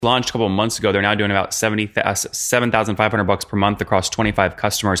launched a couple of months ago. They're now doing about $7,500 per month across 25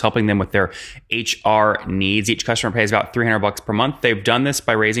 customers, helping them with their HR needs. Each customer pays about $300 per month. They've done this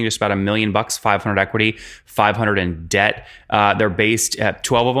by raising just about $1 million, 500 equity, 500 in debt. They're based at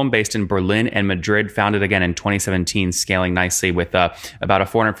 12 of them based in Berlin and Madrid, founded again in 2017, scaling nicely with about a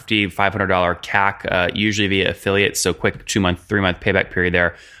 $450, $500 CAC, usually via affiliates. So quick 2-month, 3-month payback period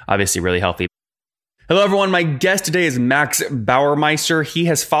there. Obviously really healthy. Hello, everyone. My guest today is Max Bauermeister. He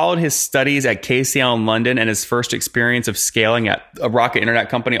has followed his studies at KCL in London and his first experience of scaling at a rocket internet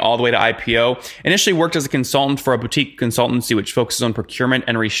company all the way to IPO. Initially worked as a consultant for a boutique consultancy which focuses on procurement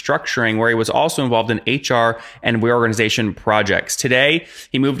and restructuring, where he was also involved in HR and reorganization projects. Today,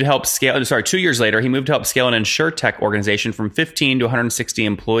 he moved to help scale, 2 years later, he moved to help scale an insurtech organization from 15 to 160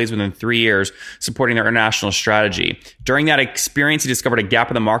 employees within 3 years, supporting their international strategy. During that experience, he discovered a gap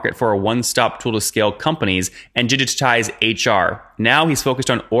in the market for a one-stop tool to scale companies and digitize HR. Now he's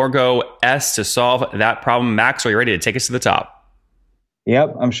focused on Orgo S to solve that problem. Max, are you ready to take us to the top?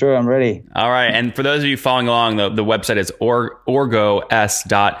 Yep, I'm sure I'm ready. All right. And for those of you following along, the website is orgos.io.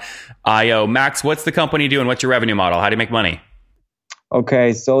 Max, what's the company do and what's your revenue model? How do you make money?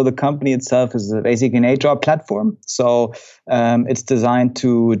 Okay, so the company itself is basically an HR platform. So it's designed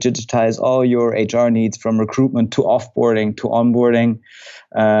to digitize all your HR needs, from recruitment to offboarding to onboarding,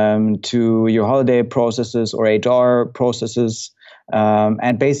 to your holiday processes or HR processes.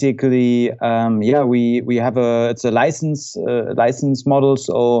 And basically, we have it's a license model,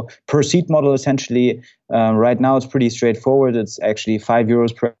 so per seat model essentially. Right now it's pretty straightforward. It's actually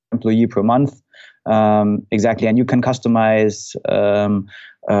 €5 per employee per month. Exactly, and you can customize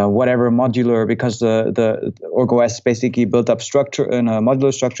whatever modular, because the OrgoS basically built up structure in a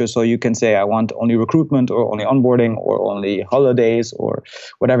modular structure. So you can say, I want only recruitment or only onboarding or only holidays or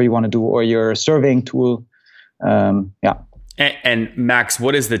whatever you want to do, or your surveying tool. And Max,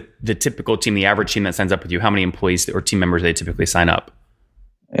 what is the typical team, the average team that signs up with you? How many employees or team members they typically sign up?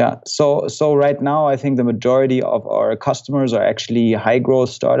 Yeah. So right now, I think the majority of our customers are actually high growth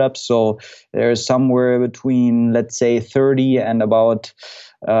startups. So there's somewhere between, let's say, 30 and about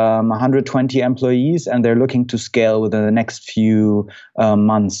 120 employees, and they're looking to scale within the next few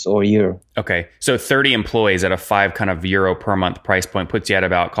months or year. Okay. So 30 employees at a €5 per month price point puts you at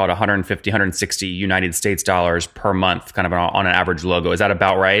about, call it 150, 160 United States dollars per month, kind of on an average logo. Is that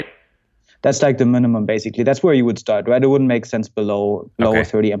about right? That's like the minimum, basically. That's where you would start, right? It wouldn't make sense below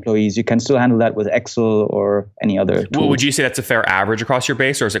 30 employees. You can still handle that with Excel or any other tool. Well, would you say that's a fair average across your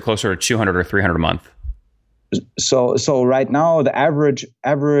base, or is it closer to 200 or 300 a month? So right now, the average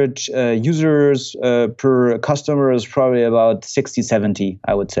users per customer is probably about 60, 70,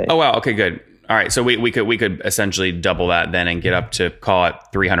 I would say. Oh, wow. Okay, good. All right. So we could essentially double that then and get up to, call it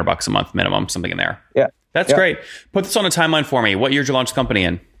 $300 a month minimum, something in there. Yeah. That's great. Put this on a timeline for me. What year did you launch the company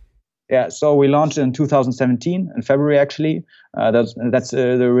in? Yeah, so we launched in 2017, in February, actually. That's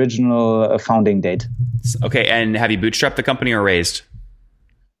the original founding date. Okay, and have you bootstrapped the company or raised?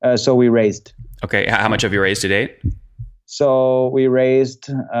 So we raised. Okay, how much have you raised to date? So we raised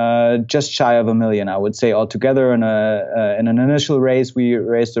just shy of $1 million, I would say, altogether. In an initial raise, we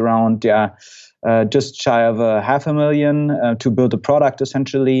raised around just shy of $500,000 to build a product,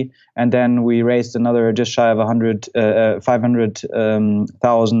 essentially, and then we raised another just shy of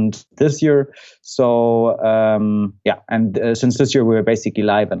 500,000 this year. So since this year we're basically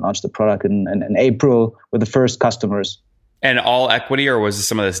live and launched the product in April with the first customers. And all equity, or was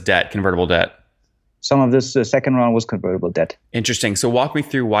some of this debt, convertible debt? Some of this second round was convertible debt. Interesting. So walk me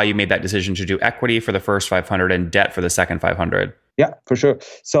through why you made that decision to do equity for the first 500 and debt for the second 500. Yeah, for sure.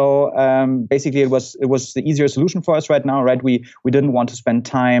 So basically, it was the easier solution for us right now, right? We didn't want to spend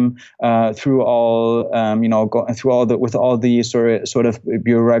time through all with all the sort of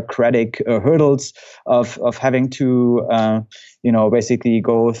bureaucratic hurdles of having to basically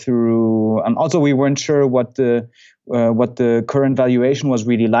go through. Also, we weren't sure what the current valuation was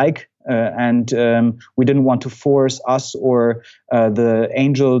really like. And we didn't want to force us or the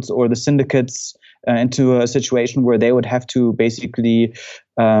angels or the syndicates into a situation where they would have to basically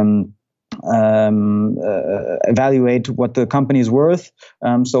evaluate what the company is worth.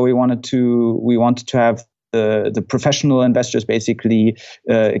 So we wanted to have the professional investors basically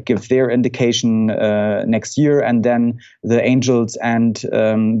give their indication next year, and then the angels and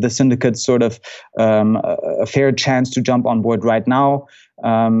the syndicates sort of a fair chance to jump on board right now,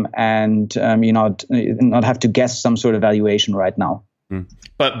 and not have to guess some sort of valuation right now.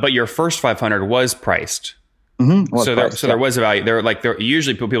 But your first 500 was priced. There was a value.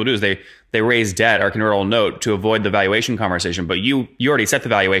 Usually what people do is they raise debt or convertible note to avoid the valuation conversation. But you already set the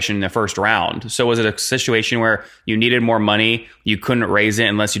valuation in the first round. So was it a situation where you needed more money, you couldn't raise it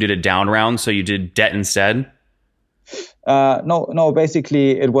unless you did a down round, so you did debt instead? No.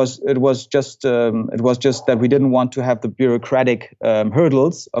 Basically, it was just that we didn't want to have the bureaucratic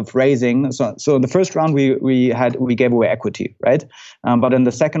hurdles of raising. So in the first round we gave away equity, right? But in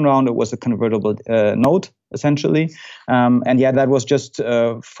the second round it was a convertible note essentially, and that was just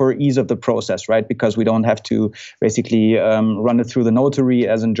for ease of the process, right? Because we don't have to basically run it through the notary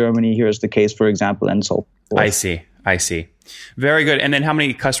as in Germany. Here's the case, for example, and so forth. I see. Very good. And then how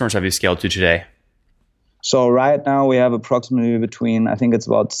many customers have you scaled to today? So right now we have approximately between, I think it's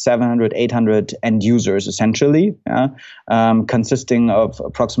about 700, 800 end users essentially, consisting of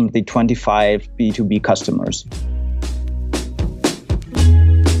approximately 25 B2B customers.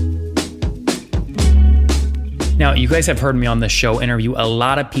 Now, you guys have heard me on the show interview a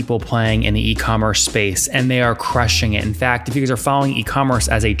lot of people playing in the e-commerce space, and they are crushing it. In fact, if you guys are following e-commerce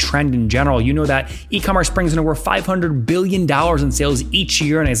as a trend in general, you know that e-commerce brings in over $500 billion in sales each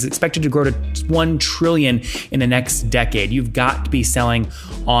year and is expected to grow to $1 trillion in the next decade. You've got to be selling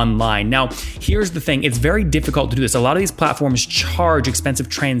online. Now, here's the thing. It's very difficult to do this. A lot of these platforms charge expensive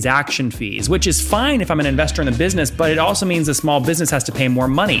transaction fees, which is fine if I'm an investor in the business, but it also means a small business has to pay more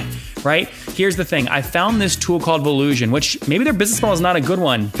money, right? Here's the thing. I found this tool called Volusion, which maybe their business model is not a good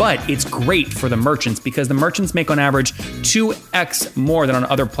one, but it's great for the merchants because the merchants make on average 2x more than on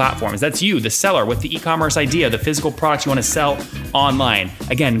other platforms. That's you, the seller with the e-commerce idea, the physical products you want to sell online.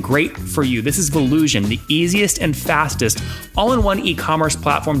 Again, great for you. This is Volusion, the easiest and fastest all-in-one e-commerce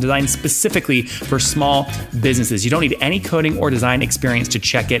platform designed specifically for small businesses. You don't need any coding or design experience to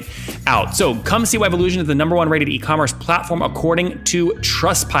check it out. So come see why Volusion is the #1 rated e-commerce platform according to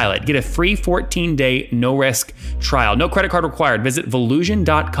Trustpilot. Get a free 14-day no-risk trial. No credit card required. Visit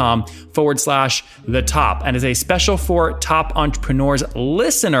Volusion.com/the top. And as a special for top entrepreneurs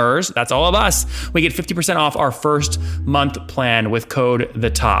listeners, that's all of us, we get 50% off our first month plan with code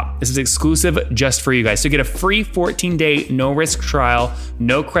the top. This is exclusive just for you guys. So get a free 14-day no-risk trial,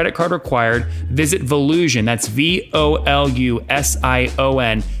 no credit card required. Visit Volusion. That's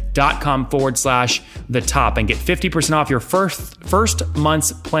VOLUSION.com/the top and get 50% off your first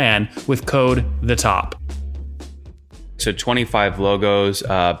month's plan with code the top. So 25 logos,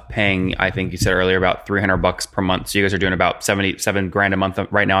 paying, I think you said earlier, about $300 per month. So you guys are doing about $77,000 a month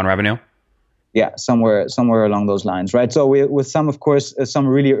right now in revenue? Yeah, somewhere along those lines, right? So with some, of course, some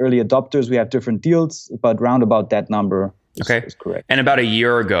really early adopters, we have different deals, but round about that number is correct. And about a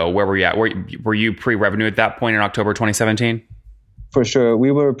year ago, where were you at? Were you pre-revenue at that point in October 2017? For sure.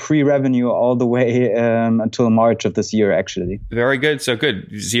 We were pre-revenue all the way until March of this year, actually. Very good. So good.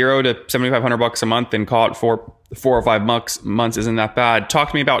 $0 to $7,500 a month and call it 4 or 5 months isn't that bad. Talk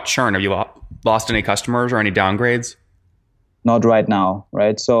to me about churn. Have you lost any customers or any downgrades? Not right now,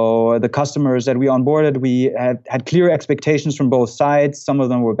 right? So the customers that we onboarded, we had clear expectations from both sides. Some of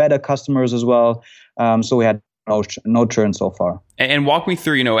them were beta customers as well. So we had no churn so far. And walk me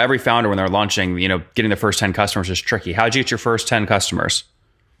through, every founder when they're launching, getting the first 10 customers is tricky. How'd you get your first 10 customers?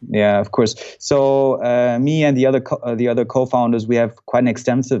 Yeah, of course. So me and the other co-founders, we have quite an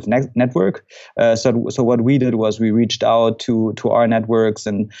extensive network. So what we did was we reached out to our networks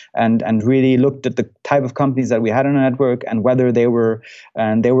and really looked at the type of companies that we had on our network and whether they were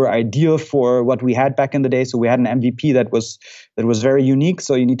ideal for what we had back in the day. So we had an MVP that was very unique.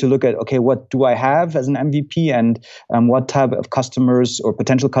 So you need to look at, okay, what do I have as an MVP and what type of customers or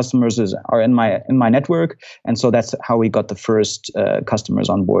potential customers are in my network. And so that's how we got the first customers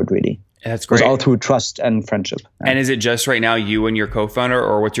on board, really. That's great. It was all through trust and friendship. And is it just right now you and your co-founder,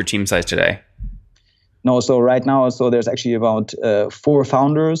 or what's your team size today? No, so right now, there's actually about 4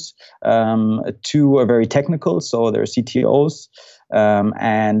 founders. 2 are very technical, so they're CTOs.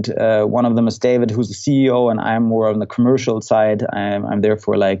 And one of them is David, who's the CEO, and I'm more on the commercial side. I'm there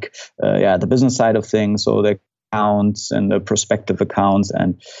for the business side of things, so the accounts and the prospective accounts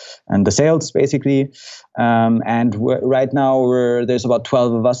and the sales basically. And right now there's about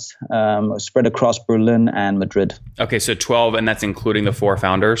 12 of us spread across Berlin and Madrid. Okay, so 12, and that's including the 4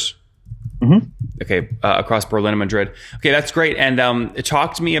 founders. Mm-hmm. Okay, across Berlin and Madrid. Okay, that's great. And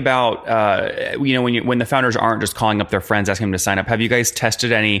talk to me about when the founders aren't just calling up their friends asking them to sign up. Have you guys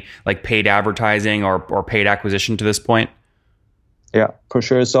tested any paid advertising or paid acquisition to this point? Yeah, for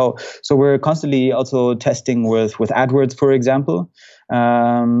sure. So we're constantly also testing with AdWords, for example.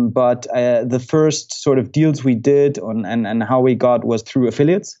 But the first sort of deals we did and how we got was through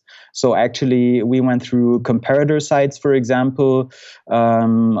affiliates. So actually, we went through comparator sites, for example, a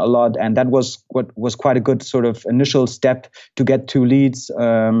lot, and that was what was quite a good sort of initial step to get to leads.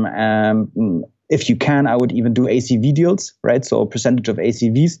 If you can, I would even do ACV deals, right? So a percentage of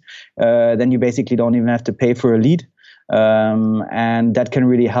ACVs. Then you basically don't even have to pay for a lead. And that can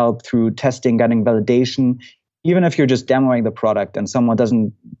really help through testing, getting validation. Even if you're just demoing the product and someone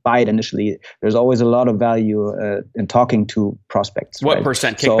doesn't buy it initially, there's always a lot of value in talking to prospects. What right?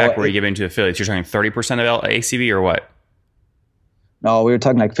 percent kickback were you giving to affiliates? You're talking 30% of ACV or what? No, we were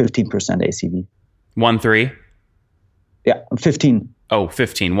talking like 15% ACV. 1-3? Yeah, 15. Oh,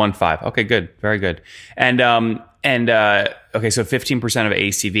 15, 1-5. Okay, good. Very good. And okay, so 15% of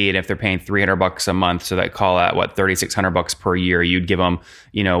ACV, and if they're paying $300 a month, so that call at what, $3,600 per year, you'd give them,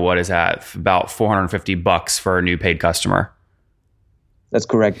 what is that? About $450 for a new paid customer. That's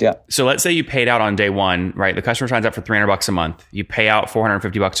correct. Yeah. So let's say you paid out on day one, right? The customer signs up for $300 a month. You pay out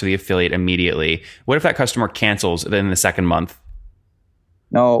 $450 to the affiliate immediately. What if that customer cancels in the second month?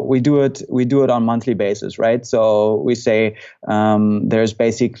 No, we do it on monthly basis, right? So we say there's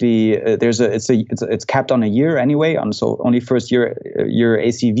basically it's capped on a year anyway, so only first year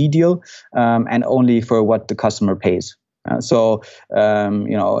ACV deal, and only for what the customer pays. So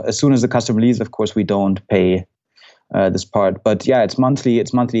as soon as the customer leaves, of course we don't pay this part. But yeah, it's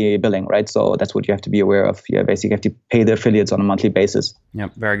monthly billing, right? So that's what you have to be aware of. You basically have to pay the affiliates on a monthly basis.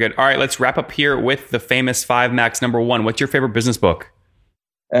 Yep, very good. All right, let's wrap up here with the famous 5 Max. Number 1, what's your favorite business book?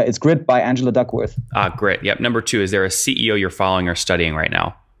 It's Grit by Angela Duckworth. Grit. Yep. Number 2, is there a CEO you're following or studying right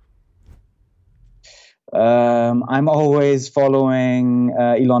now? I'm always following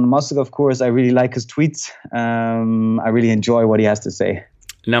Elon Musk, of course. I really like his tweets. I really enjoy what he has to say.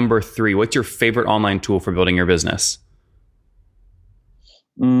 Number 3, what's your favorite online tool for building your business?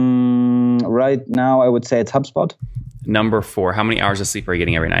 Right now, I would say it's HubSpot. Number 4, how many hours of sleep are you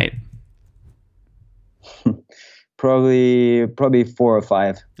getting every night? Probably 4 or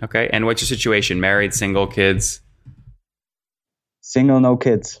 5. Okay. And what's your situation? Married, single, kids? Single, no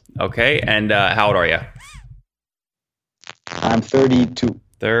kids. Okay. And how old are you? I'm 32.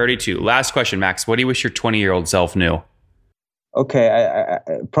 32. Last question, Max. What do you wish your 20-year-old self knew? Okay.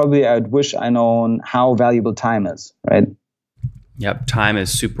 I'd wish I known how valuable time is, right? Yep. Time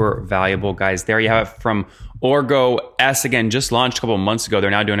is super valuable, guys. There you have it from Orgo S. Again, just launched a couple of months ago. They're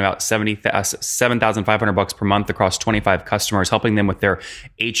now doing about $7,500 per month across 25 customers, helping them with their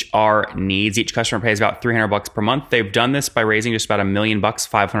HR needs. Each customer pays about $300 per month. They've done this by raising just about $1 million,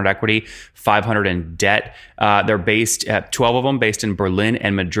 500 equity, 500 in debt. They're based at 12 of them, based in Berlin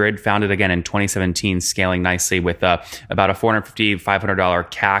and Madrid, founded again in 2017, scaling nicely with about a $450,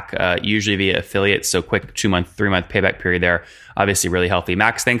 $500 CAC, usually via affiliates. So quick 2-month, 3-month payback period there. Obviously really healthy.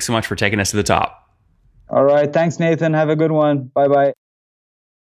 Max, thanks so much for taking us to the top. All right. Thanks, Nathan. Have a good one. Bye-bye.